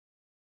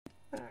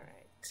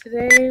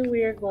Today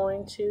we are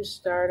going to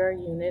start our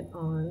unit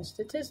on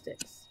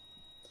statistics.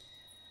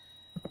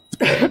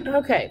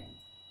 Okay,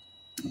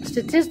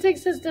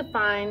 statistics is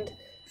defined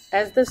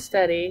as the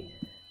study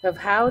of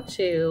how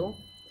to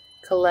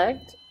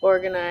collect,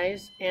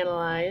 organize,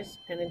 analyze,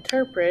 and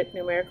interpret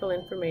numerical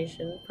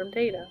information from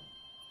data.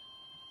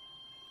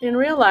 In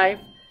real life,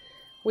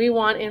 we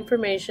want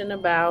information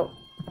about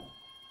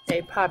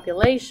a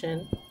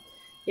population.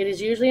 It is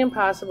usually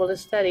impossible to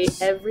study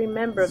every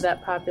member of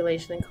that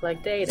population and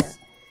collect data.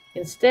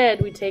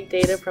 Instead, we take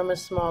data from a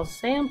small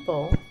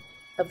sample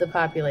of the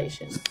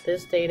population.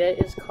 This data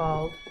is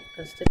called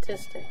a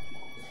statistic.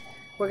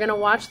 We're going to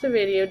watch the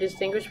video,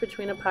 distinguish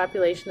between a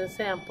population and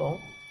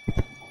sample.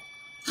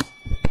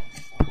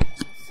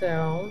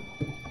 So,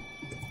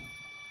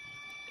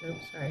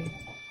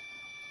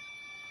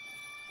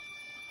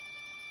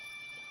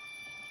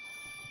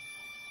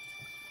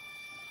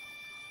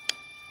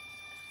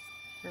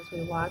 as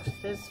we watch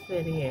this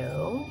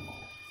video.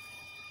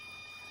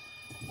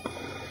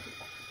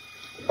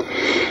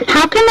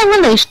 How can the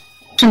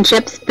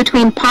relationships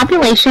between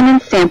population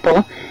and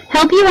sample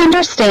help you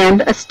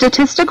understand a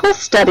statistical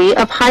study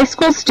of high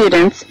school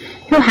students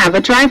who have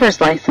a driver's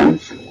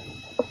license?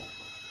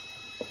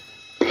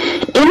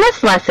 In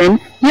this lesson,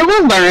 you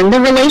will learn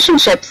the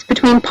relationships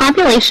between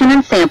population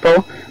and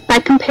sample by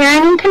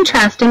comparing and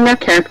contrasting their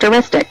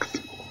characteristics.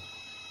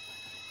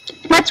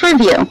 Let's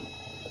review.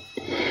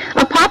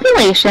 A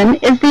population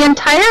is the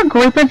entire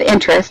group of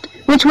interest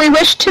which we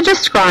wish to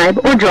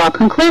describe or draw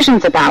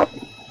conclusions about.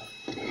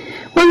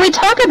 When we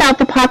talk about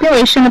the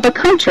population of a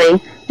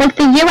country, like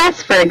the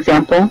U.S. for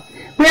example,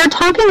 we are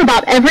talking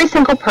about every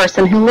single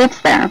person who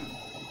lives there.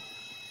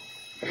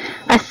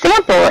 A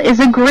sample is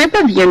a group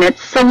of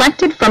units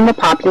selected from the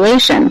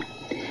population.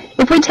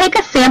 If we take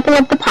a sample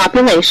of the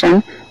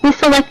population, we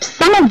select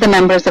some of the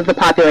members of the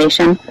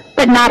population,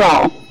 but not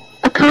all.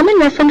 A common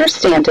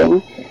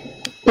misunderstanding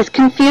is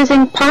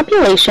confusing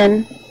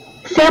population,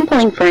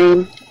 sampling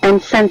frame,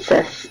 and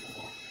census.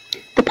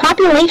 The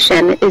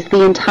population is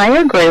the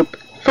entire group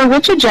for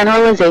which a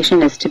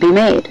generalization is to be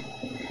made.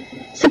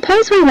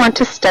 Suppose we want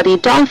to study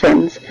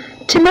dolphins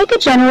to make a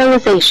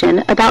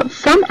generalization about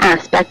some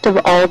aspect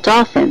of all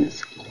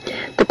dolphins.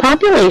 The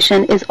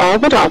population is all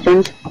the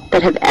dolphins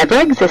that have ever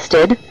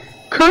existed,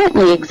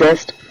 currently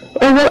exist,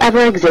 or will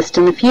ever exist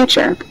in the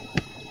future.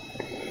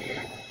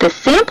 The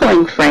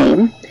sampling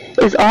frame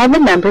is all the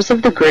members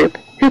of the group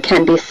who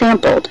can be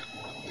sampled.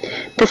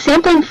 The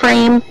sampling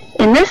frame,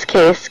 in this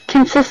case,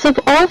 consists of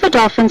all the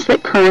dolphins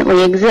that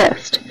currently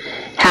exist.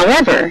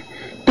 However,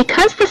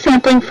 because the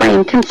sampling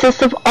frame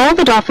consists of all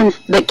the dolphins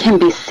that can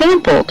be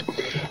sampled,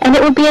 and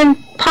it would be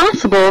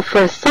impossible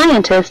for a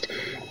scientist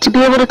to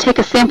be able to take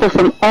a sample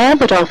from all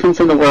the dolphins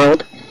in the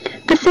world,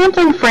 the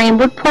sampling frame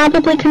would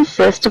probably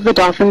consist of the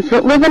dolphins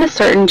that live in a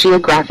certain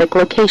geographic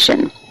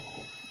location.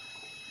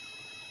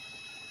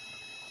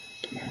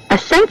 A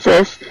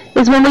census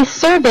is when we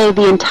survey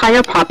the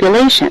entire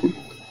population.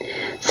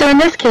 So in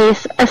this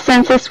case, a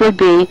census would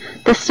be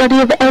the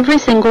study of every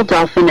single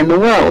dolphin in the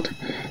world.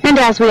 And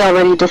as we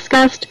already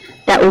discussed,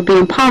 that would be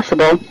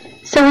impossible,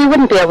 so we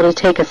wouldn't be able to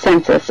take a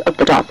census of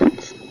the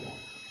dolphins.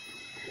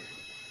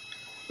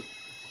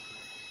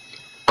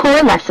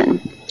 Core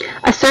lesson.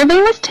 A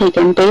survey was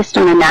taken based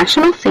on a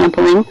national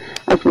sampling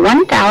of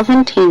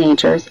 1,000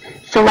 teenagers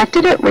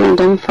selected at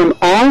random from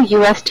all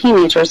U.S.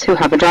 teenagers who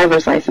have a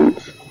driver's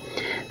license.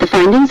 The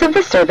findings of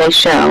the survey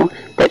show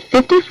that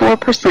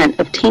 54%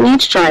 of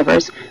teenage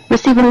drivers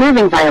receive a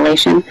moving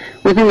violation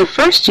within the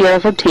first year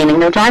of obtaining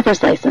their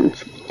driver's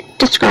license.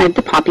 Describe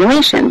the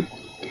population.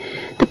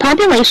 The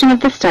population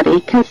of the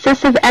study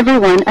consists of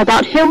everyone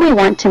about whom we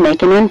want to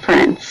make an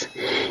inference.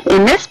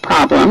 In this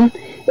problem,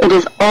 it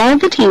is all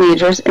the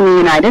teenagers in the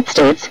United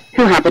States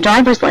who have a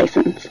driver's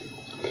license.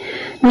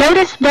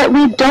 Notice that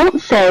we don't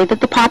say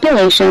that the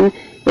population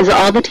is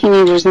all the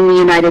teenagers in the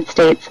United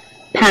States,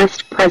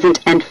 past, present,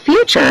 and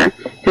future,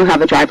 who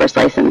have a driver's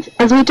license,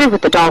 as we did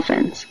with the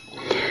dolphins.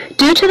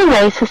 Due to the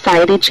way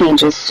society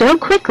changes so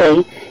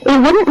quickly,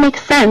 it wouldn't make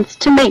sense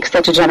to make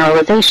such a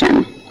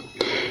generalization.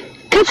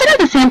 Consider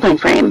the sampling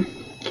frame.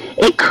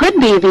 It could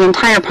be the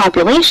entire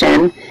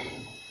population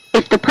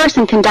if the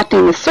person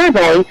conducting the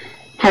survey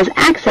has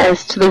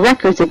access to the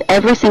records of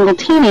every single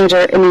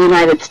teenager in the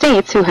United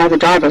States who has a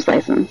driver's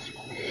license.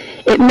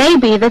 It may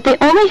be that they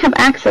only have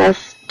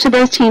access to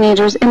those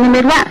teenagers in the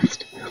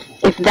Midwest.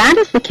 If that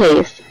is the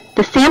case,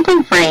 the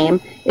sampling frame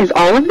is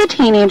all of the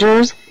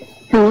teenagers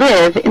who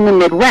live in the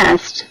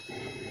Midwest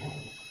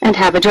and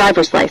have a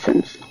driver's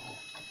license.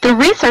 The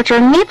researcher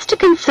needs to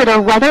consider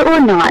whether or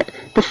not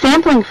the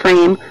sampling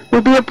frame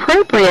would be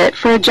appropriate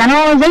for a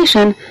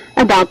generalization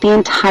about the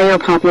entire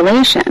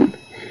population.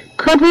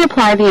 Could we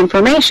apply the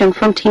information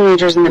from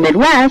teenagers in the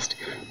Midwest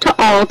to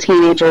all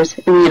teenagers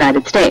in the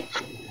United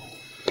States?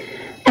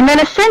 And then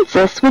a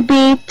census would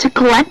be to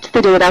collect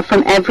the data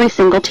from every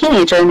single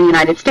teenager in the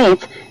United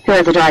States who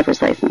has a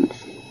driver's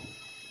license.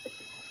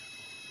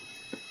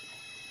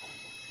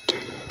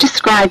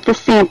 Describe the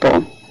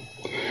sample.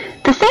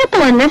 The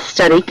sample in this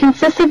study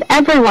consists of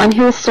everyone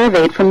who is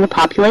surveyed from the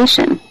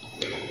population.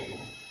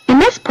 In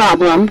this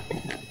problem,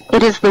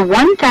 it is the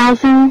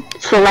 1,000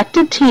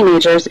 selected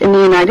teenagers in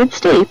the United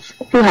States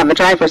who have a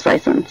driver's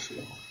license.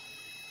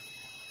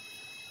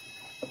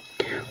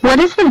 What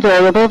is the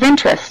variable of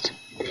interest?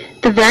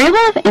 The variable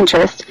of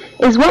interest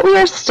is what we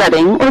are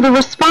studying or the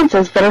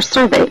responses that are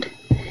surveyed.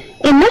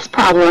 In this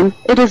problem,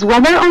 it is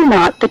whether or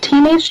not the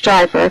teenage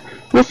driver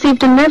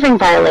received a moving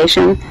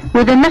violation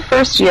within the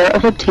first year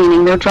of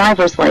obtaining their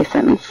driver's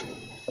license.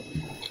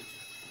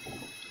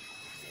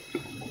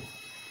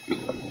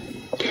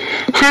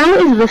 How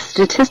is the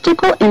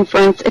statistical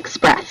inference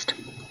expressed?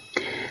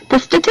 The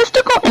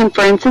statistical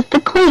inference is the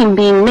claim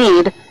being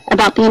made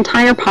about the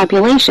entire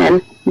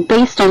population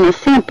based on the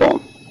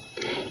sample.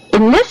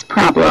 In this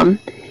problem,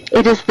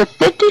 it is the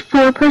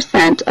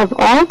 54% of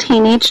all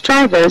teenage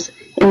drivers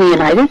in the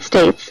United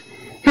States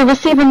who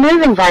receive a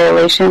moving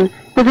violation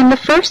within the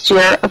first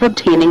year of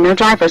obtaining their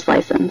driver's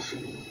license.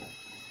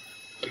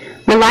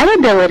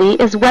 Reliability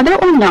is whether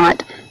or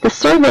not the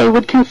survey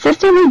would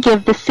consistently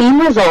give the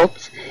same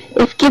results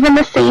if given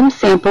the same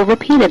sample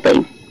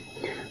repeatedly.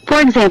 For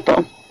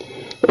example,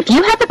 if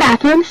you have a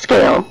bathroom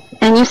scale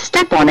and you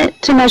step on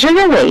it to measure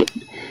your weight,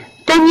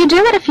 then you do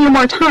it a few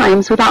more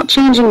times without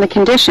changing the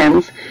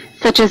conditions,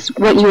 such as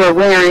what you are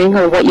wearing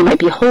or what you might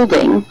be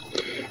holding,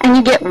 and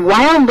you get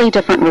wildly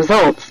different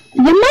results,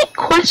 you might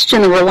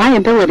question the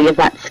reliability of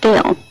that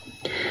scale.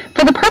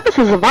 For the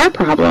purposes of our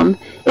problem,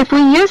 if we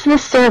use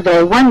this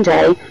survey one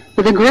day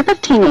with a group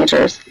of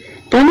teenagers,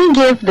 then we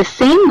give the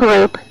same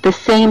group the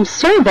same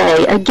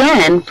survey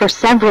again for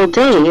several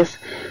days,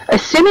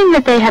 assuming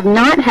that they have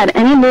not had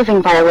any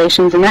moving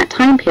violations in that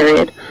time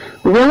period,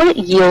 will it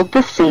yield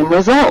the same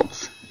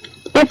results?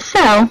 If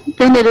so,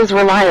 then it is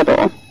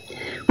reliable.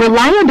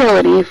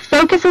 Reliability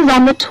focuses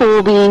on the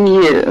tool being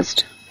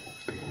used.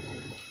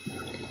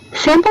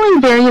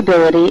 Sampling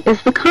variability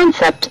is the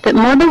concept that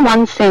more than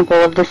one sample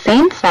of the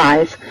same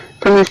size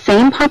from the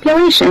same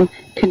population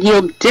could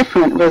yield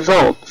different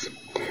results.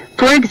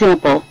 For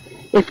example,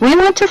 if we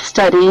want to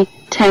study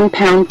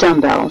 10-pound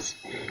dumbbells,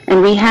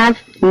 and we have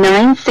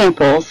 9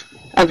 samples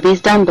of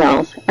these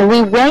dumbbells, and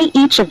we weigh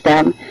each of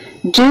them,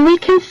 do we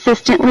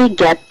consistently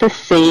get the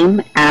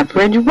same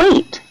average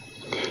weight?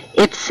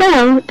 If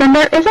so, then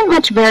there isn't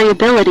much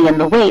variability in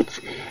the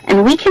weights,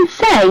 and we can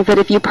say that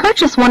if you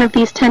purchase one of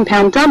these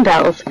 10-pound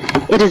dumbbells,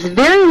 it is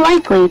very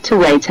likely to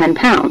weigh 10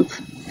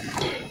 pounds.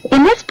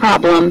 In this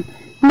problem,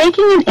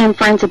 making an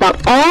inference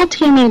about all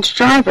teenage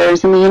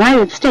drivers in the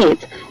United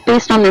States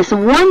based on this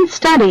one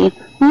study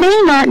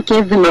may not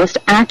give the most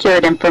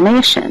accurate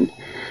information.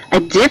 A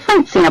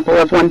different sample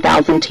of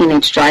 1,000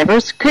 teenage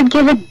drivers could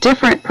give a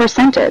different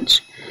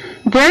percentage.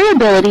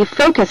 Variability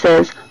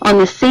focuses on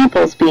the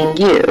samples being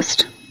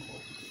used.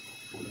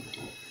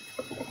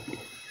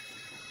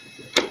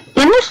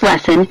 In this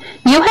lesson,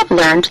 you have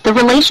learned the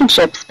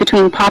relationships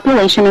between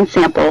population and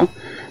sample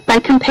by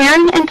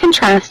comparing and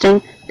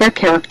contrasting their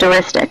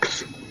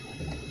characteristics.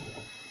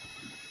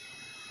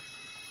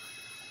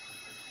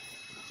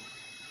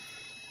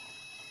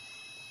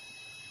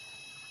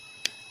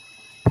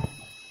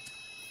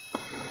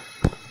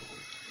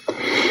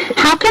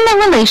 How can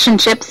the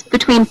relationships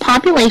between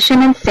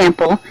population and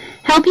sample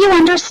help you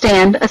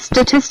understand a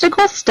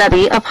statistical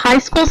study of high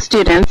school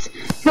students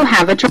who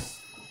have a...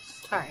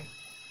 Sorry.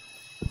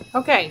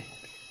 Okay,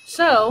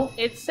 so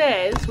it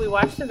says, we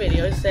watched the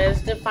video, it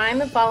says define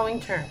the following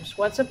terms.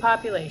 What's a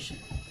population?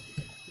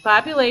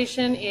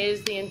 Population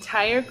is the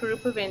entire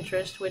group of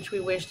interest which we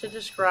wish to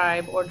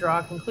describe or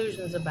draw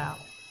conclusions about.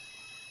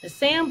 A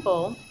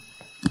sample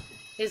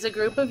is a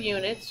group of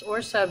units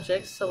or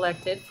subjects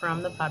selected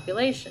from the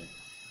population.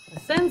 A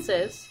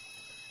census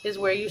is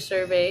where you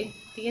survey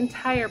the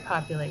entire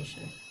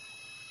population.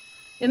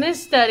 In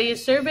this study, a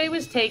survey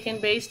was taken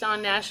based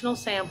on national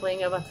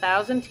sampling of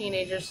 1,000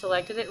 teenagers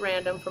selected at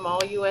random from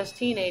all U.S.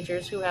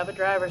 teenagers who have a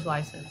driver's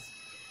license.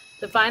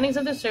 The findings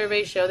of the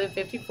survey show that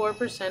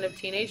 54% of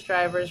teenage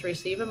drivers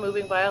receive a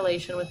moving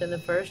violation within the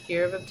first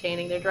year of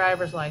obtaining their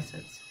driver's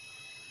license.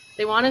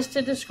 They want us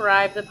to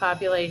describe the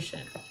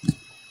population.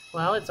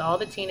 Well, it's all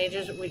the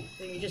teenagers,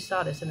 you just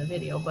saw this in the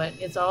video, but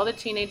it's all the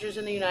teenagers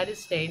in the United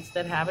States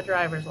that have a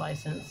driver's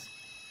license.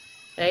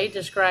 Okay,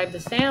 describe the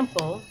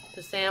sample.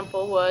 The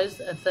sample was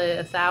the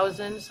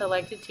 1,000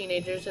 selected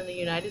teenagers in the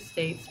United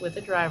States with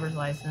a driver's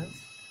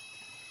license.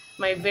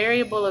 My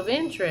variable of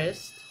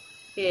interest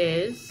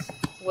is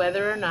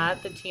whether or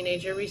not the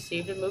teenager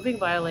received a moving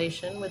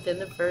violation within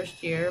the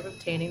first year of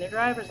obtaining their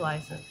driver's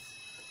license.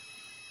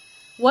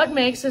 What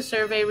makes a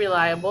survey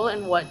reliable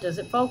and what does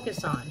it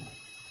focus on?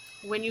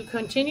 When you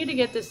continue to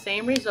get the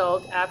same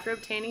result after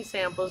obtaining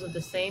samples of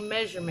the same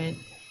measurement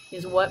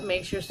is what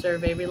makes your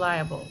survey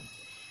reliable.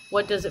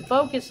 What does it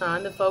focus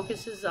on? The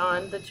focus is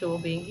on the tool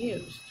being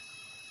used.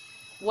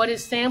 What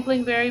is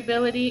sampling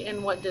variability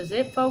and what does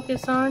it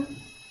focus on?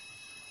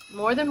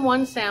 More than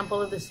one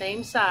sample of the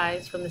same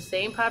size from the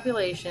same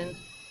population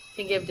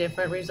can give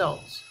different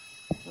results.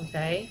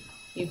 Okay?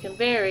 You can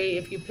vary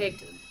if you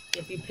picked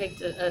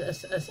a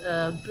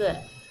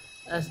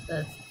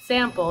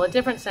sample, a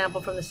different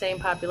sample from the same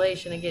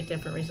population and get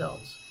different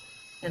results.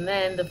 And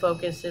then the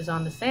focus is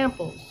on the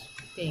samples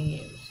being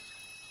used.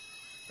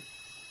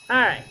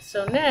 Alright,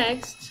 so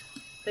next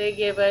they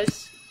give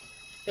us,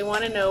 they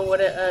want to know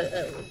what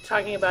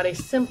talking about a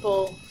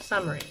simple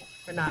summary.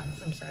 Or not,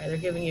 I'm sorry, they're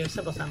giving you a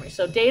simple summary.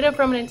 So data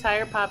from an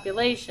entire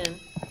population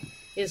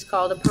is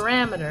called a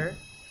parameter,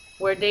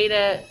 where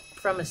data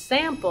from a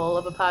sample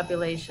of a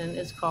population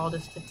is called a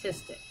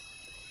statistic.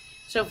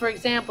 So for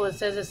example, it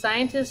says a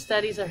scientist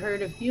studies a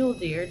herd of mule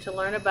deer to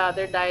learn about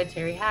their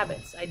dietary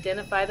habits.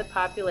 Identify the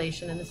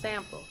population in the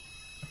sample.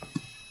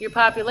 Your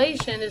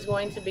population is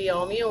going to be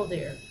all mule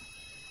deer.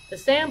 The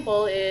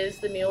sample is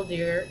the mule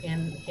deer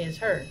in his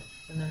herd,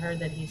 in the herd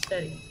that he's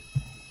studying.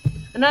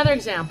 Another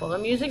example, a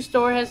music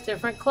store has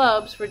different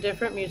clubs for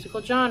different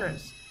musical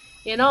genres.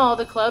 In all,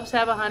 the clubs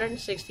have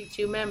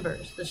 162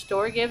 members. The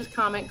store gives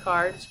comment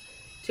cards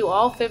to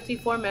all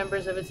 54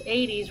 members of its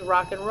 80s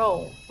rock and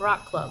roll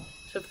rock club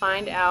to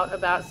find out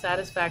about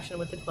satisfaction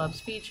with the club's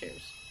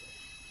features.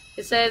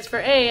 It says for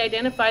A,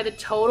 identify the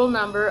total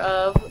number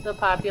of the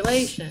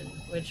population,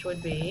 which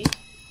would be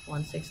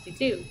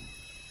 162.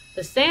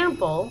 The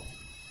sample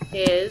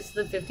is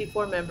the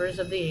 54 members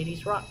of the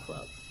 80s rock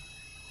club.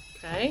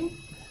 Okay?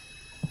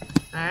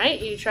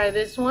 Alright, you try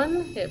this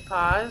one, hit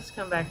pause,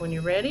 come back when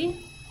you're ready.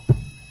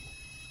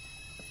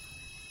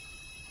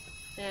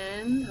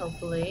 And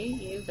hopefully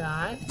you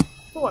got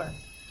 4.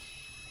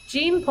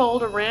 Gene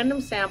pulled a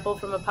random sample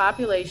from a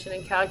population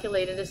and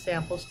calculated a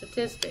sample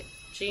statistic.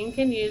 Gene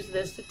can use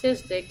this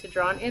statistic to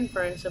draw an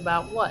inference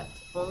about what?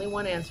 Only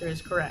one answer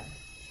is correct.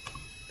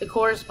 The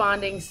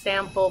corresponding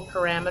sample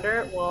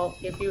parameter, well,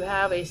 if you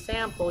have a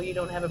sample, you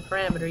don't have a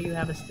parameter, you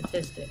have a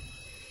statistic.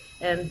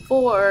 And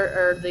 4,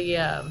 or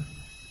the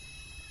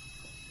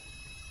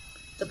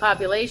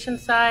population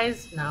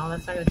size, no,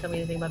 that's not going to tell me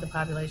anything about the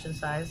population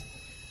size.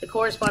 The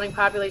corresponding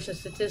population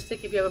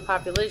statistic, if you have a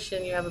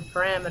population, you have a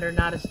parameter,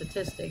 not a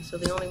statistic. So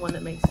the only one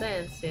that makes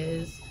sense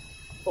is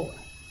 4.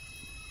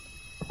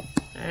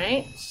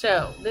 Alright,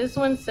 so this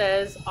one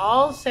says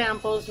all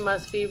samples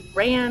must be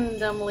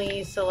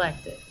randomly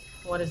selected.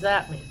 What does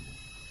that mean?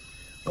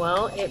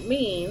 Well, it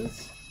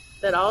means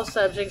that all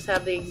subjects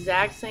have the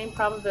exact same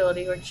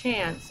probability or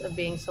chance of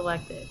being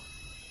selected.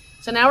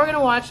 So now we're going to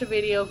watch a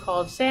video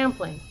called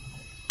sampling.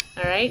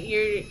 Alright,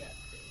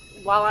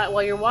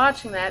 while you're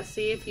watching that,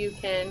 see if you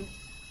can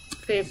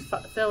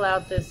fill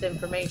out this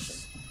information.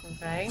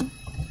 Okay,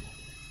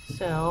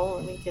 so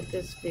let me get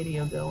this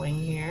video going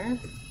here.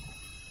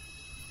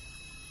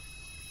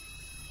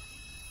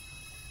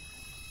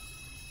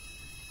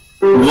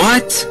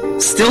 What?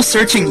 Still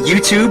searching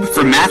YouTube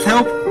for math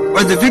help?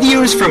 Are the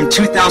videos from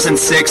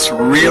 2006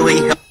 really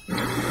help?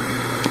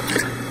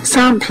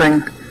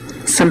 Sampling.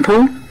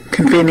 Simple,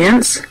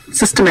 convenience,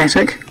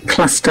 systematic,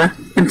 cluster,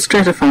 and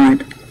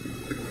stratified.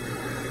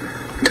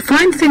 To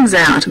find things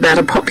out about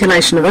a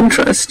population of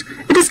interest,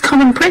 it is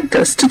common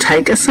practice to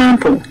take a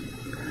sample.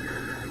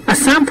 A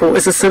sample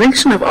is a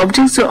selection of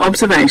objects or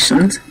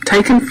observations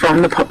taken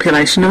from the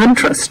population of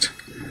interest.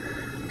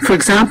 For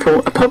example,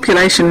 a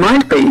population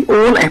might be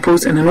all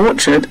apples in an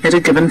orchard at a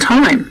given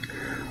time.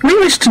 We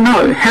wish to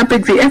know how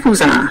big the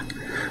apples are.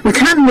 We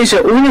can't measure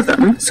all of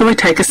them, so we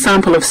take a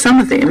sample of some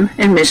of them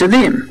and measure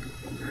them.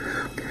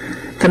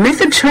 The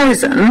method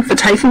chosen for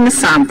taking the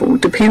sample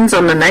depends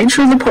on the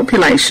nature of the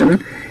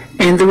population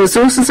and the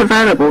resources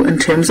available in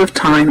terms of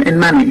time and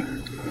money.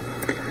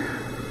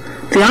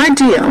 The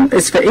ideal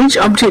is for each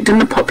object in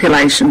the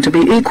population to be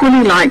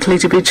equally likely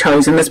to be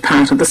chosen as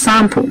part of the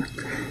sample.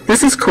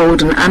 This is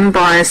called an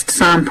unbiased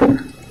sample.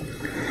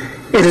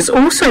 It is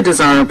also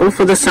desirable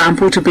for the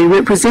sample to be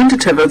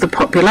representative of the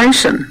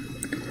population.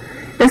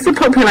 If the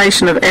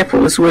population of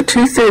apples were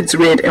 2/3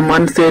 red and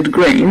 1/3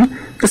 green,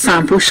 the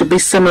sample should be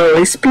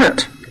similarly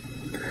split.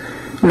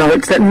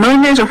 Note that no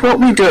matter what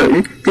we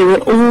do, there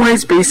will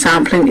always be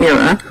sampling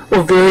error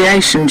or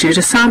variation due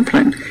to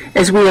sampling,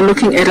 as we are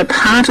looking at a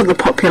part of the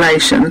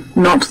population,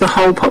 not the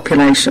whole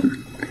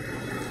population.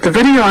 The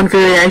video on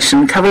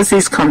variation covers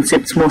these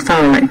concepts more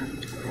thoroughly.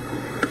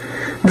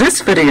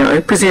 This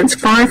video presents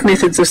 5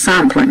 methods of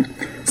sampling: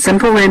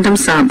 simple random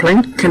sampling,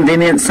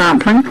 convenient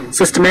sampling,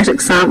 systematic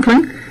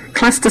sampling,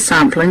 cluster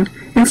sampling,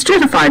 and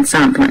stratified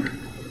sampling.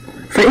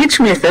 For each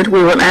method,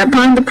 we will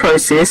outline the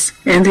process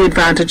and the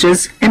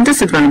advantages and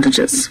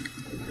disadvantages.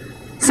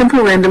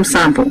 Simple random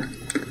sample.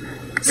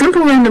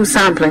 Simple random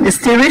sampling is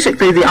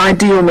theoretically the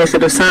ideal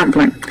method of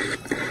sampling.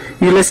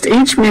 You list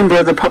each member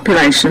of the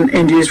population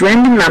and use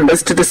random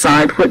numbers to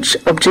decide which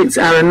objects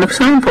are in the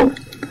sample.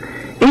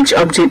 Each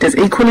object is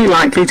equally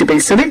likely to be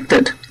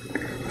selected.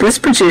 This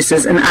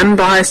produces an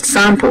unbiased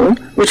sample,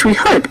 which we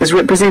hope is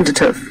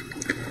representative.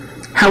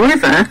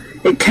 However,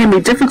 it can be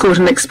difficult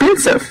and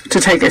expensive to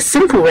take a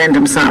simple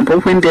random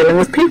sample when dealing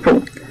with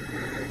people.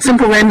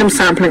 Simple random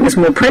sampling is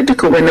more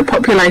practical when the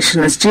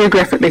population is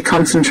geographically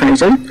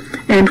concentrated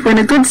and when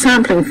a good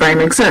sampling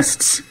frame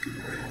exists.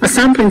 A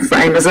sampling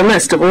frame is a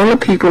list of all the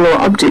people or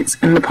objects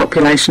in the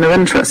population of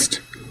interest.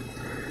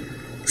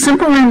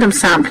 Simple random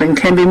sampling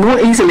can be more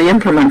easily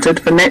implemented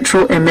for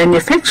natural and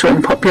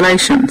manufacturing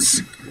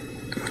populations.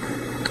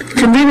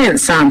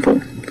 Convenience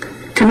sample.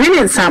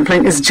 Convenience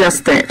sampling is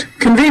just that,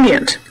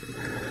 convenient.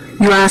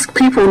 You ask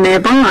people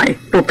nearby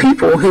or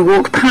people who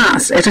walk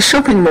past at a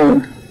shopping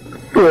mall.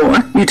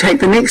 Or you take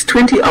the next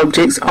 20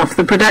 objects off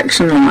the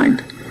production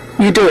line.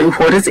 You do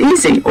what is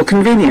easy or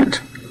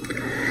convenient.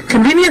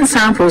 Convenient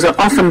samples are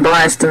often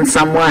biased in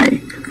some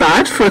way,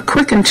 but for a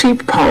quick and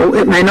cheap poll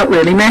it may not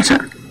really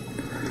matter.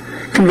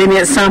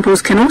 Convenience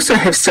samples can also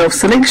have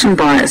self-selection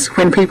bias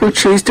when people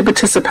choose to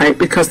participate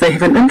because they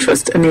have an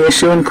interest in the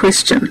issue in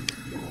question.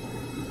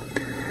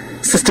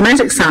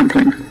 Systematic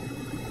sampling.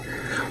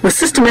 With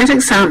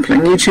systematic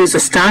sampling, you choose a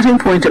starting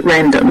point at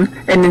random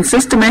and then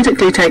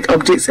systematically take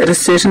objects at a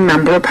certain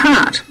number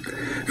apart.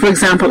 For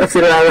example, if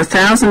there are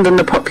 1,000 in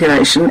the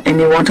population and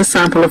you want a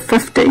sample of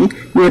 50, you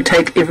would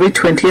take every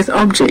 20th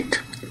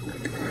object.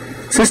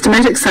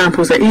 Systematic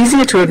samples are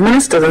easier to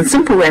administer than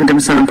simple random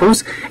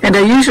samples and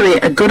are usually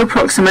a good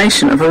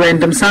approximation of a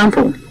random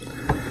sample.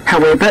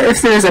 However,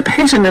 if there is a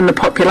pattern in the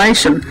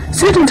population,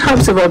 certain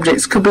types of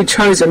objects could be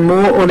chosen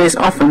more or less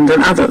often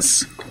than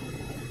others.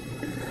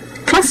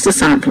 Cluster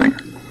sampling.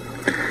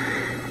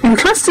 In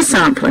cluster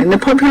sampling, the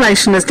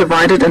population is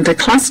divided into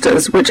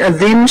clusters which are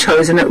then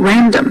chosen at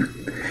random.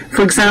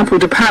 For example,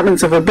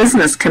 departments of a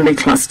business can be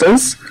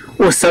clusters,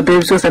 or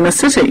suburbs within a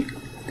city.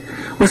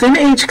 Within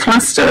each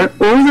cluster,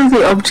 all of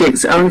the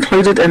objects are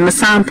included in the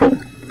sample.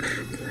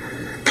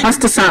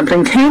 Cluster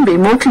sampling can be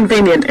more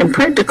convenient and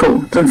practical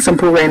than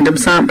simple random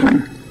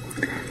sampling.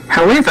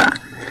 However,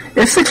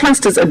 if the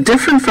clusters are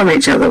different from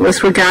each other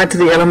with regard to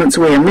the elements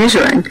we are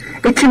measuring,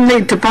 it can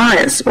lead to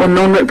bias or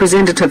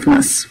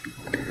non-representativeness.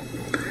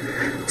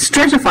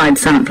 Stratified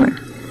sampling.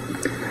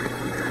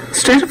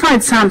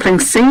 Stratified sampling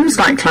seems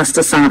like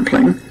cluster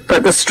sampling,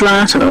 but the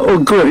strata or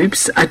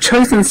groups are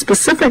chosen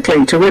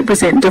specifically to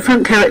represent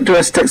different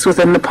characteristics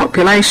within the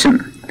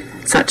population,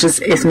 such as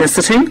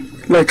ethnicity,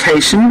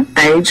 location,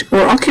 age,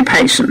 or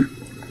occupation.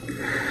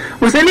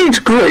 Within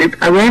each group,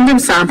 a random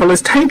sample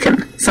is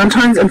taken,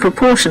 sometimes in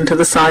proportion to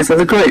the size of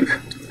the group.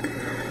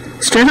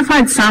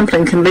 Stratified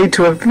sampling can lead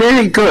to a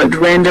very good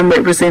random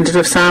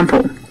representative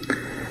sample.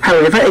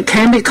 However, it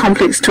can be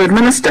complex to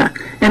administer,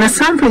 and a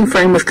sampling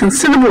frame with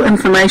considerable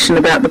information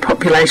about the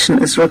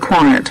population is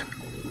required.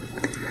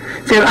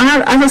 There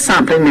are other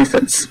sampling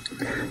methods.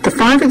 The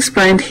 5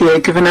 explained here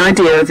give an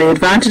idea of the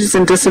advantages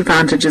and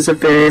disadvantages of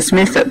various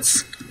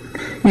methods.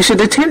 You should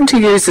attempt to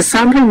use the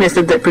sampling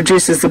method that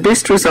produces the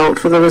best result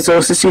for the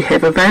resources you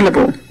have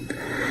available.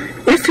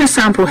 If your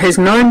sample has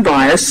known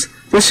bias,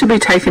 this should be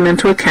taken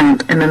into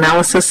account in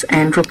analysis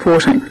and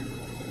reporting.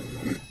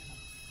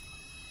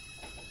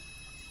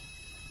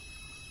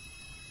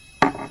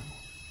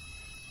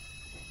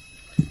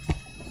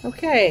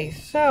 Okay,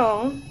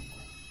 so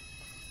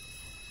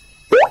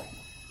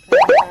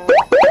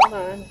hold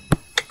on,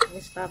 let me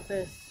stop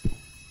this.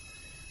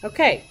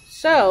 Okay,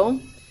 so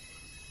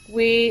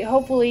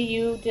hopefully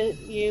you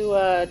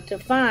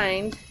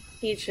defined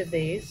each of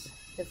these.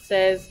 It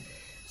says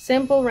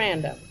simple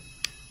random.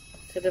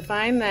 To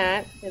define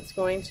that, it's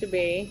going to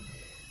be,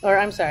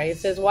 it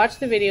says watch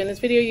the video. In this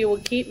video,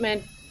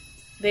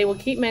 they will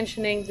keep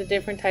mentioning the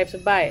different types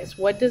of bias.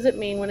 What does it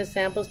mean when a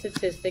sample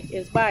statistic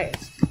is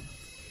biased?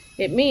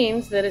 It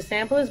means that a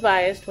sample is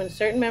biased when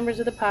certain members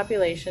of the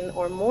population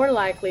are more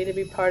likely to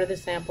be part of the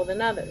sample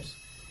than others,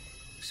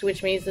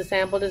 which means the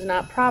sample does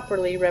not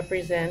properly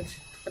represent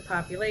the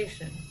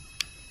population.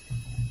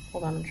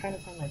 Hold on, I'm trying to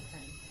find my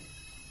pen.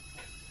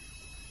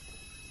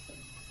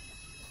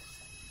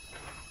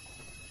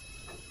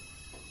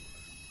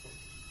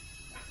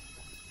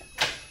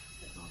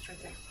 Oh, it's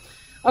right there.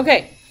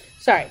 Okay,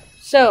 sorry.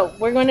 So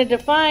we're going to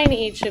define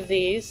each of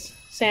these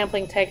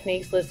sampling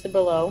techniques listed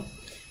below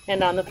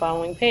and on the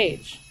following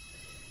page.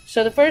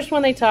 So the first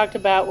one they talked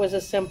about was a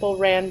simple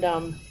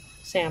random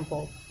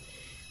sample.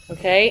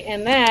 Okay,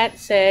 and that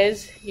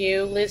says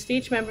you list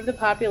each member of the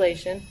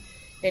population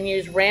and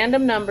use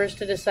random numbers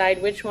to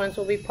decide which ones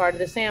will be part of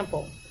the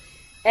sample.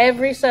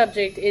 Every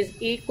subject is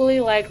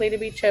equally likely to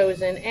be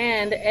chosen,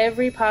 and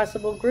every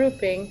possible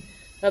grouping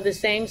of the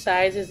same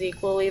size is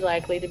equally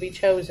likely to be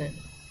chosen.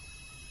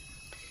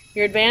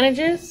 Your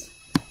advantages: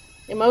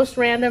 the most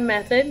random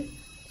method.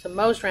 It's a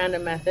most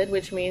random method,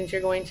 which means you're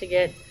going to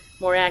get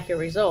more accurate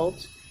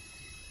results.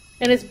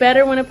 And it's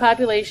better when a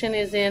population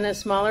is in a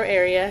smaller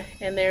area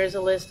and there's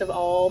a list of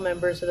all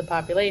members of the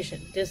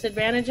population.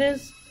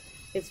 Disadvantages: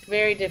 it's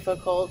very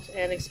difficult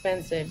and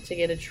expensive to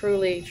get a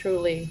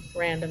truly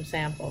random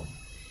sample.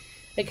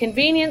 A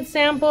convenient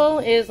sample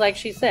is, like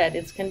she said,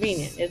 it's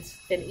convenient. It's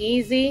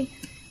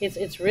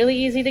really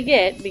easy to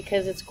get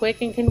because it's quick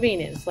and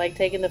convenient. It's like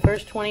taking the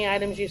first 20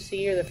 items you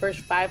see or the first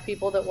 5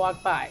 people that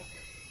walk by.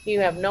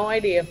 You have no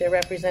idea if they're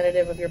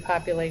representative of your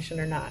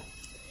population or not.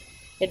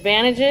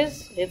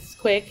 Advantages: it's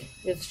quick,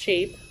 it's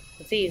cheap,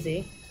 it's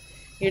easy.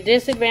 Your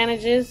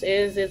disadvantages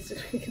is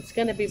it's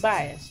going to be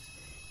biased.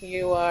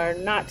 You are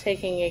not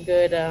taking a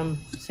good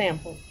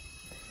sample.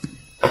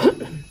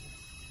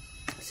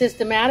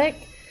 Systematic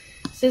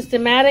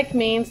Systematic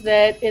means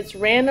that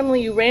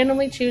you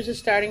randomly choose a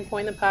starting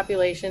point in the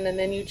population, and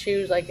then you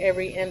choose like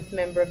every nth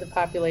member of the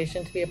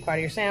population to be a part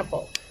of your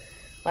sample.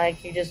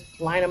 Like you just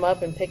line them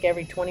up and pick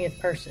every 20th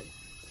person.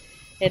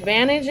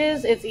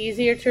 Advantages, it's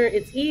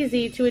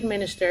easy to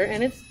administer,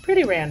 and it's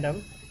pretty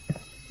random.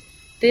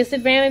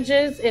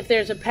 Disadvantages, if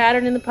there's a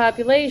pattern in the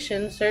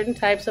population, certain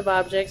types of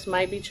objects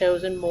might be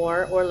chosen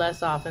more or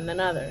less often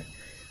than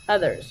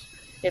others.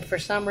 If for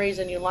some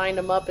reason you lined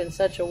them up in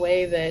such a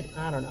way that,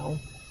 I don't know,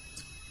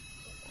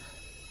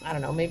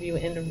 maybe you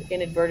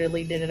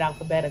inadvertently did it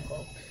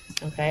alphabetical.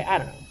 Okay, I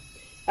don't know.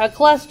 A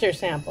cluster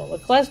sample. A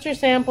cluster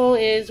sample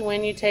is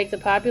when you take the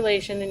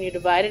population and you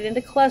divide it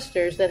into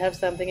clusters that have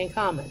something in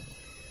common,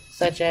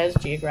 such as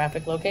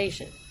geographic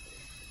location.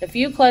 A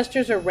few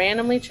clusters are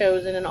randomly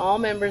chosen, and all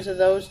members of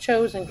those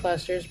chosen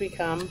clusters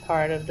become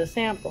part of the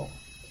sample.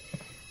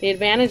 The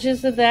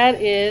advantages of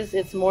that is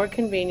it's more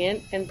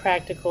convenient and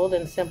practical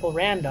than simple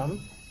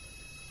random.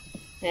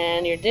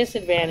 And your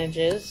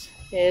disadvantages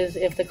is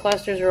if the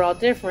clusters are all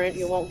different,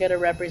 you won't get a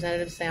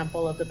representative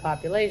sample of the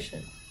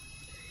population.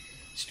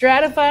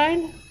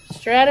 Stratified.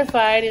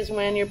 Stratified is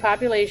when your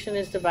population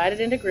is divided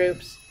into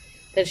groups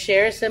that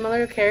share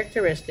similar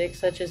characteristics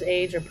such as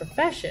age or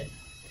profession.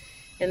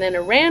 And then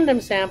a random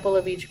sample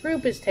of each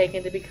group is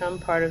taken to become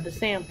part of the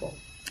sample.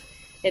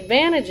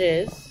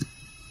 Advantages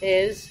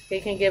is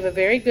it can give a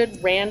very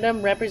good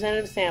random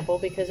representative sample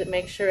because it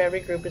makes sure every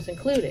group is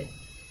included.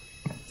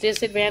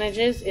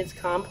 Disadvantages, it's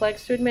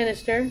complex to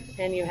administer,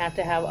 and you have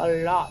to have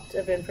a lot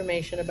of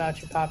information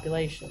about your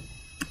population.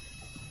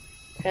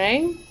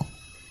 Okay?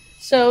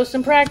 So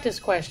some practice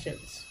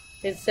questions.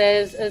 It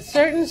says a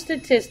certain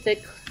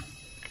statistics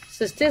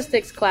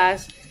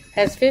class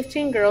has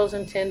 15 girls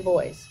and 10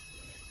 boys.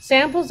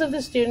 Samples of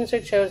the students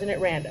are chosen at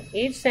random.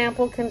 Each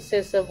sample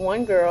consists of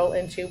 1 girl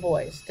and 2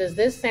 boys. Does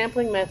this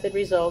sampling method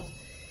result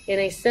in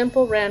a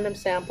simple random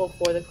sample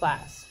for the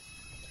class?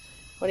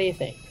 What do you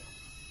think?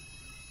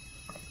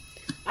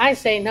 I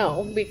say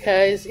no,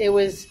 because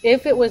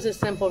if it was a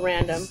simple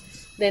random,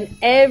 then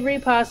every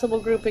possible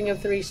grouping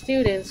of 3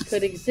 students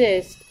could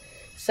exist,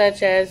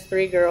 such as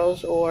 3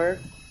 girls or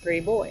 3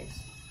 boys.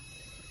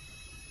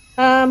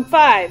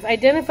 5.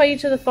 Identify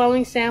each of the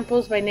following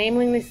samples by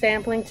naming the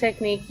sampling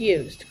technique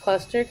used: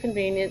 cluster,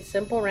 convenient,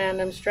 simple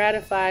random,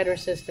 stratified, or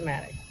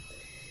systematic.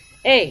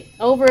 8.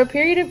 Over a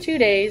period of 2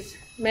 days,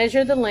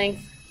 measure the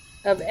length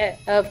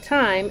of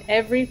time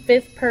every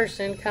 5th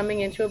person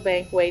coming into a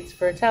bank waits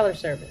for a teller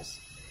service.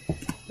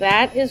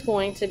 That is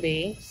going to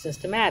be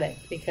systematic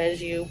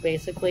because you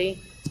basically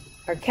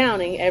are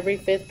counting every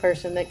 5th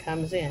person that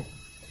comes in.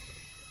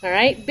 All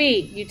right,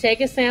 B, you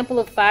take a sample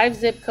of 5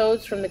 zip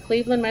codes from the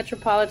Cleveland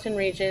metropolitan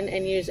region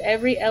and use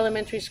every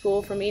elementary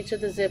school from each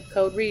of the zip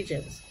code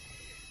regions.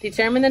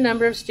 Determine the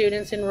number of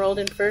students enrolled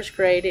in 1st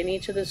grade in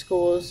each of the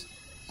schools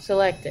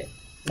selected.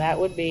 That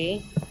would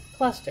be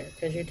cluster,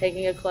 because you're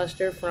taking a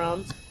cluster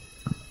from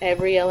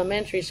every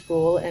elementary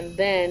school and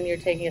then you're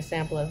taking a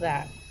sample of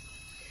that.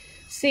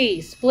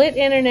 C, split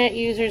internet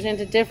users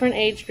into different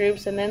age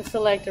groups and then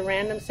select a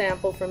random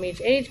sample from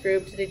each age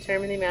group to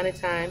determine the amount of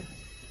time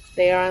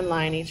they are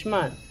online each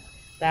month.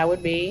 That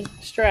would be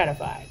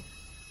stratified.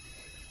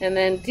 And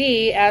then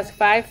D, ask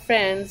 5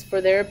 friends for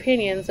their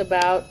opinions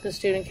about the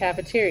student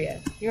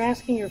cafeteria. You're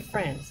asking your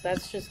friends.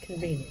 That's just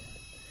convenient.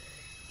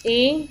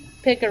 E,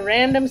 pick a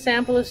random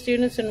sample of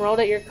students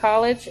enrolled at your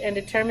college and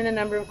determine the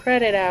number of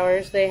credit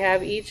hours they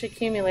have each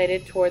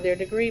accumulated toward their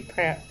degree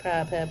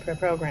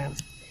program.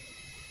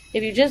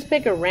 If you just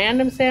pick a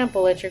random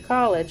sample at your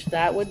college,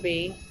 that would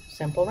be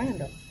simple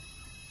random.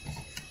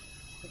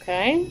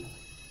 Okay?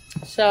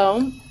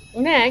 So,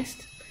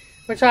 next,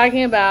 we talked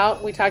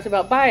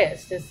about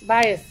biases.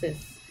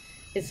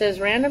 It says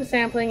random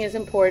sampling is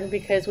important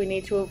because we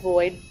need to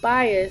avoid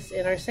bias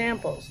in our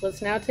samples.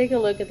 Let's now take a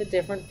look at the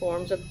different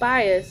forms of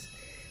bias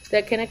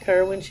that can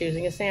occur when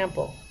choosing a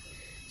sample.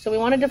 So we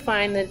want to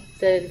define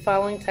the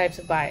following types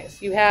of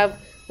bias. You have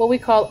what we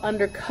call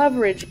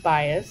undercoverage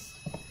bias,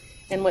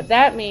 and what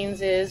that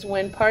means is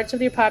when parts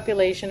of your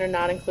population are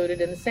not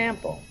included in the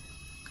sample.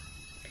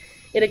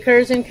 It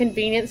occurs in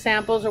convenient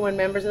samples or when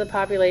members of the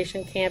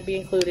population can't be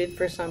included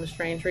for some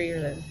strange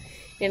reason.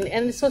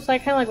 And so it's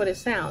kind of like what it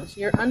sounds.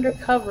 You're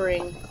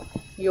undercovering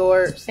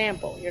your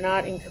sample. You're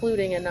not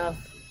including enough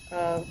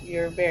of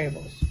your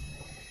variables.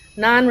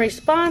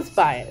 Non-response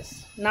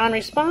bias.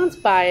 Non-response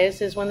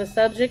bias is when the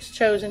subjects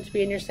chosen to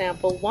be in your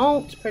sample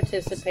won't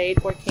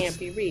participate or can't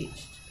be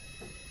reached.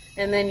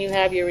 And then you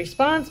have your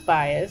response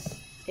bias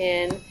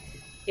in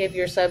if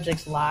your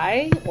subjects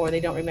lie, or they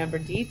don't remember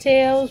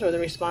details, or the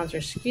response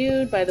are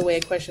skewed by the way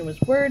a question was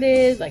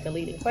worded, like a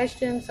leading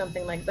question,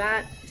 something like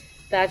that,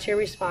 that's your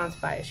response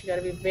bias. You got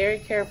to be very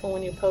careful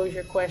when you pose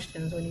your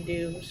questions when you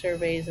do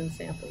surveys and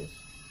samples.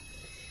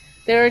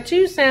 There are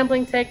 2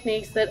 sampling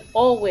techniques that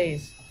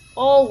always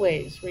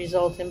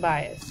result in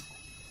bias.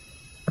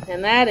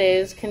 And that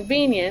is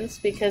convenience,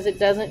 because it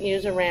doesn't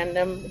use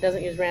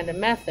random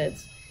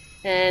methods.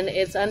 And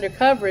it's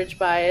undercoverage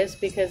bias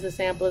because the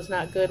sample is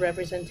not good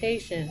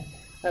representation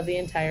of the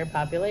entire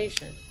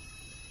population.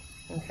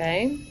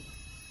 Okay.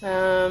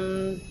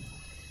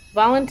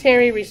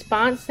 Voluntary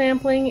response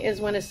sampling is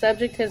when a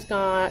subject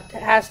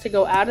has to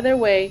go out of their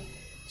way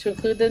to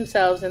include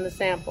themselves in the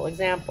sample.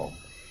 Example,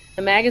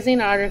 a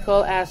magazine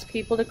article asks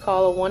people to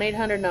call a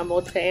 1-800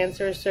 number to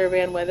answer a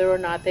survey on whether or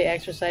not they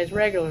exercise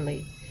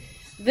regularly.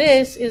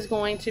 This is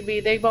going to be,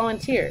 they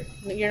volunteer.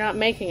 You're not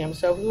making them,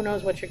 so who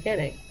knows what you're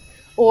getting.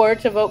 Or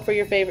to vote for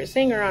your favorite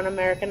singer on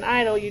American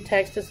Idol, you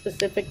text a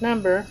specific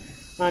number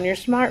on your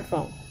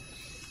smartphone.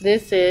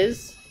 This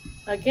is,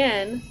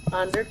 again,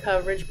 under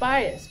coverage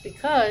bias,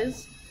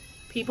 because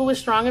people with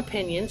strong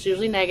opinions,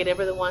 usually negative,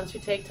 are the ones who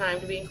take time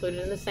to be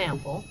included in the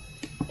sample,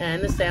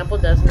 and the sample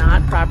does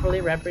not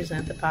properly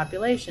represent the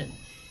population.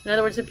 In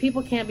other words, if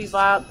people can't be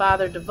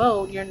bothered to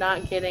vote, you're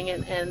not getting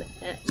it, and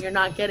you're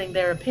not getting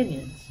their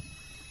opinions.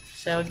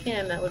 So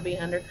again, that would be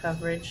under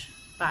coverage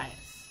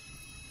bias.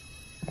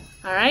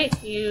 All right,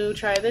 you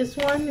try this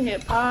one,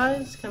 hit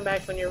pause, come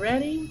back when you're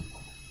ready.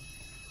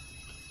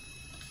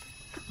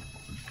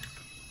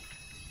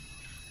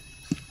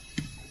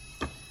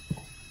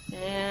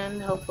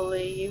 And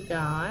hopefully you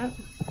got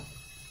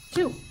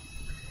 2.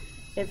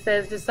 It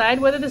says,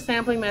 decide whether the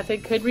sampling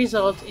method could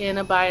result in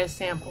a biased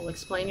sample.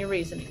 Explain your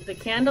reasoning. The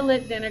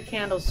Candlelit Dinner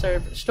Candle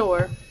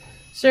store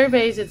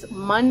surveys its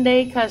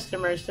Monday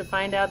customers to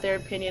find out their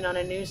opinion on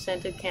a new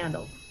scented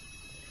candle.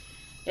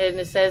 And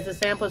it says the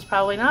sample is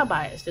probably not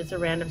biased. It's a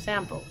random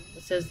sample.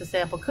 It says the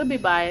sample could be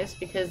biased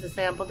because the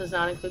sample does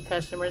not include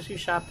customers who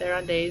shop there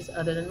on days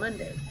other than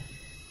Monday.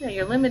 You know,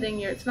 you're limiting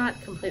your, it's not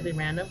completely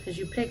random because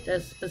you picked a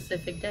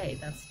specific day.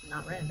 That's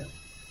not random.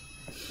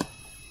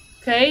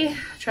 Okay,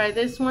 try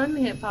this one.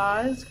 Hit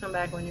pause. Come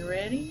back when you're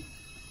ready.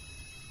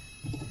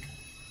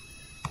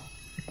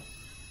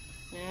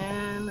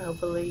 And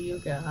hopefully you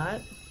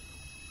got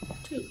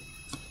 2.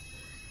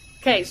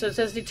 Okay, so it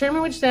says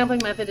determine which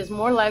sampling method is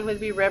more likely to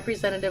be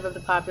representative of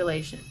the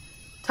population.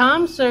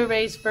 Tom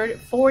surveys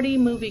 40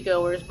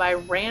 moviegoers by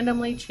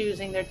randomly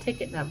choosing their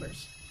ticket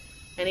numbers,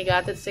 and he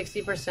got that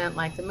 60%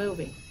 liked the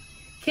movie.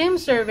 Kim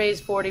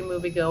surveys 40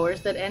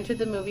 moviegoers that entered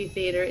the movie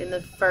theater in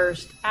the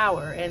first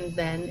hour, and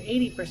then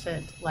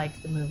 80%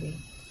 liked the movie.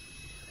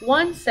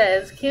 One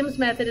says Kim's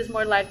method is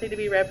more likely to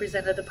be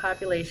representative of the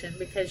population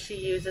because she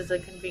uses a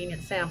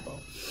convenient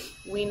sample.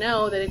 We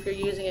know that if you're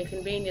using a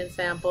convenient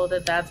sample,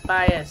 that's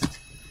biased.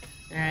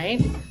 All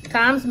right.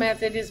 Tom's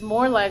method is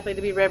more likely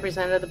to be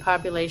representative of the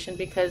population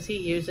because he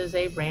uses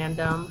a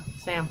random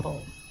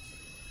sample.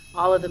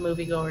 All of the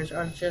moviegoers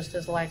are just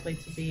as likely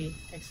to be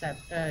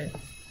picked.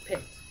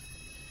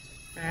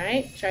 All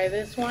right, try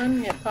this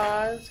one. Hit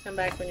pause. Come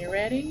back when you're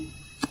ready.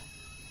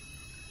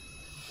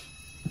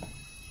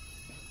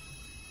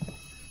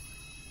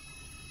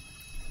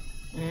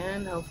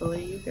 And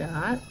hopefully you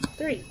got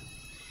 3.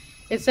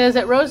 It says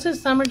at Rosa's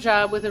summer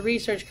job with a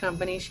research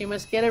company, she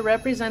must get a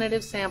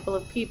representative sample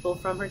of people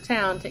from her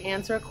town to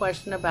answer a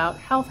question about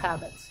health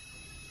habits.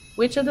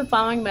 Which of the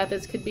following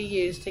methods could be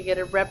used to get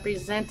a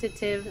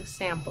representative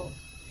sample?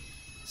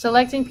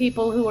 Selecting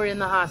people who are in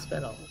the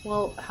hospital.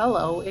 Well,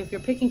 hello, if you're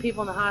picking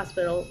people in the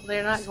hospital,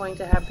 they're not going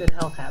to have good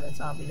health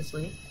habits,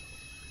 obviously.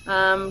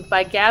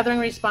 By gathering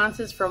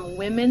responses from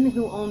women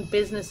who own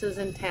businesses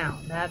in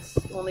town. That's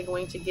only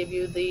going to give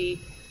you the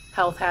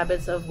health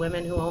habits of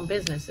women who own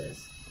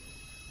businesses.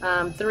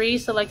 3,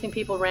 selecting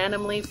people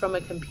randomly from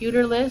a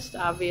computer list.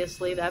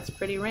 Obviously, that's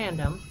pretty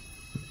random.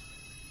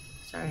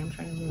 Sorry, I'm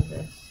trying to move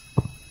this.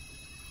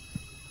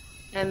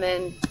 And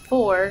then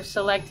 4,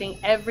 selecting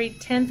every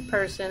 10th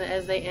person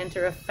as they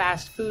enter a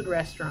fast food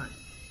restaurant.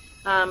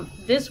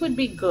 This would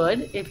be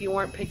good if you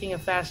weren't picking a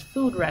fast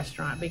food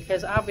restaurant,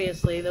 because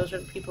obviously those are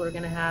people who are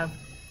going to have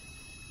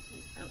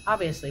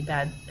obviously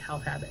bad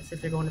health habits if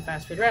they're going to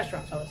fast food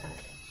restaurants all the time.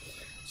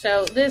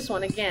 So this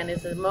one, again,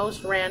 is the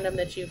most random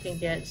that you can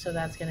get, so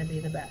that's going to be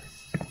the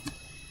best.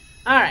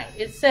 All right,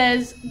 it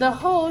says the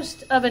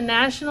host of a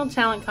national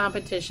talent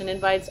competition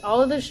invites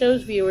all of the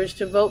show's viewers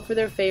to vote for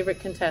their favorite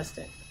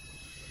contestant.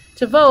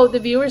 To vote, the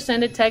viewers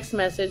send a text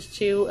message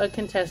to a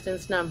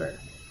contestant's number.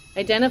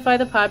 Identify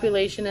the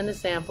population in the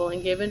sample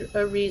and give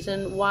a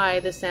reason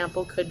why the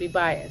sample could be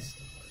biased.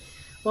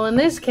 Well, in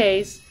this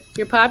case,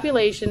 your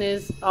population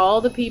is all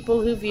the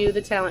people who view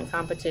the talent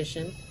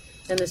competition,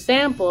 and the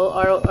sample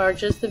are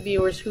just the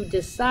viewers who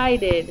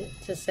decided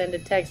to send a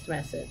text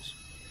message.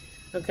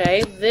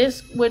 Okay,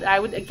 this I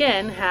would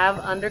again have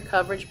under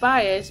coverage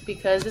bias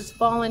because it's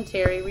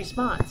voluntary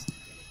response.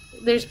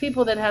 There's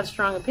people that have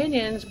strong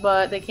opinions,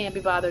 but they can't be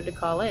bothered to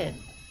call in.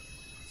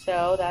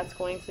 So that's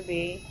going to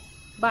be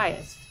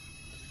biased.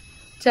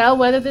 Tell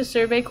whether the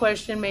survey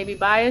question may be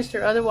biased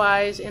or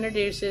otherwise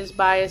introduces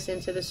bias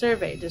into the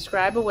survey.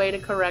 Describe a way to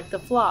correct the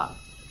flaw.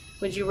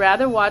 Would you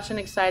rather watch an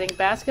exciting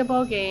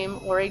basketball game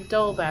or a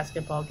dull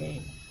basketball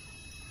game?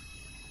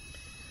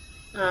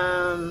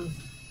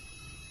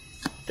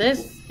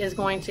 This is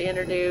going to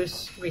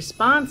introduce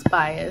response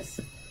bias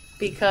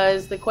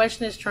because the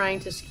question is trying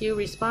to skew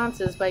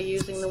responses by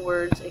using the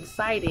words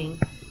exciting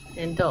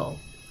and dull.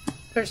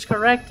 First,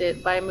 correct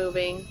it by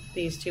moving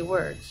these 2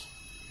 words.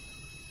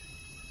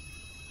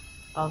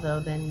 Although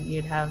then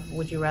you'd have,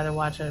 would you rather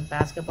watch a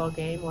basketball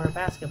game or a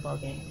basketball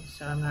game?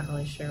 So I'm not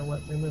really sure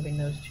what removing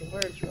those two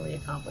words really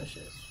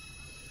accomplishes.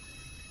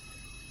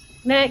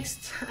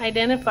 Next,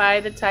 identify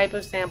the type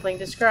of sampling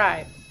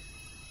described.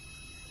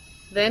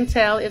 Then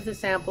tell if the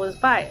sample is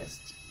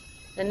biased.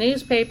 A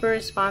newspaper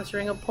is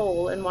sponsoring a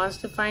poll and wants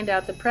to find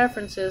out the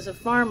preferences of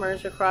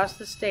farmers across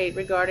the state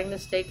regarding the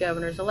state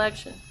governor's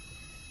election.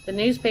 The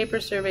newspaper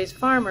surveys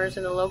farmers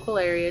in the local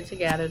area to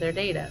gather their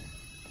data.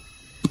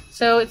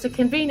 So it's a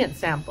convenient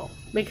sample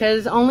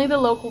because only the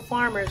local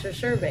farmers are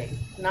surveyed,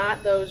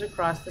 not those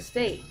across the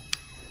state.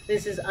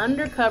 This is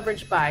under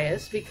coverage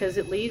bias because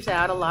it leaves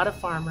out a lot of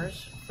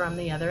farmers from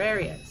the other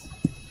areas.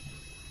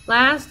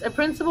 Last, a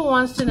principal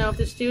wants to know if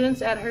the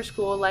students at her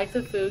school like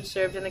the food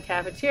served in the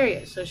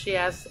cafeteria, so she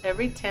asks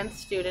every 10th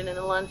student in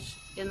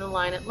the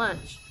line at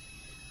lunch.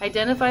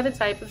 Identify the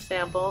type of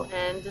sample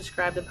and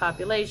describe the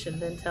population,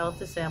 then tell if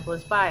the sample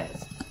is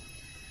biased.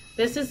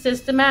 This is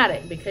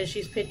systematic because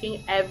she's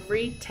picking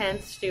every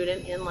 10th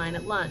student in line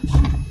at lunch.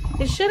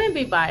 It shouldn't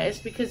be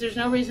biased because there's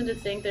no reason to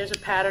think there's a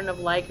pattern of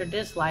like or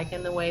dislike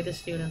in the way the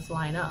students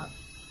line up.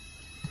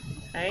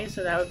 Okay,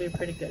 so that would be a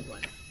pretty good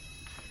one.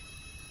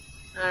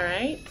 All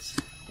right,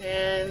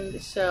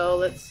 and so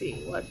let's see,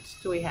 what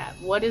do we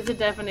have? What is the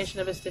definition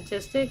of a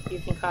statistic? You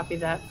can copy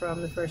that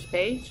from the first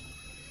page.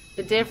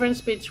 The difference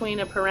between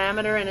a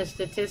parameter and a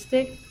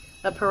statistic.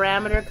 A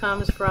parameter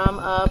comes from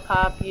a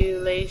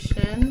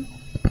population,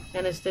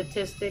 and a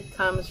statistic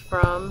comes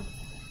from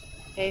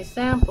a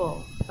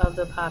sample of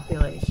the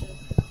population.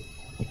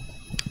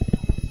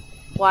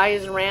 Why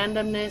is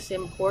randomness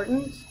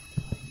important?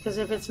 Because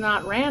if it's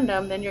not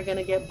random, then you're going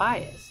to get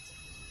biased.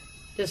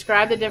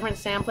 Describe the different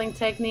sampling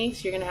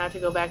techniques. You're going to have to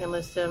go back and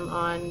list them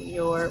on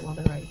your, well,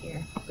 they're right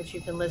here, but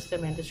you can list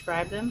them and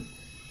describe them.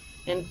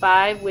 And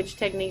 5, which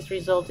techniques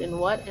result in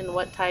what and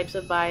what types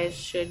of bias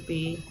should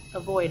be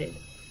avoided.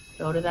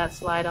 Go to that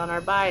slide on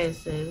our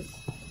biases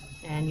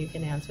and you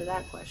can answer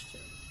that question.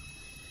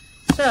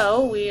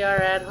 So we are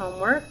at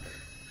homework.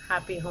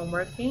 Happy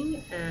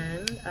homeworking,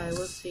 and I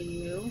will see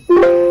you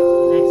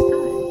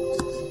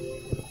next time.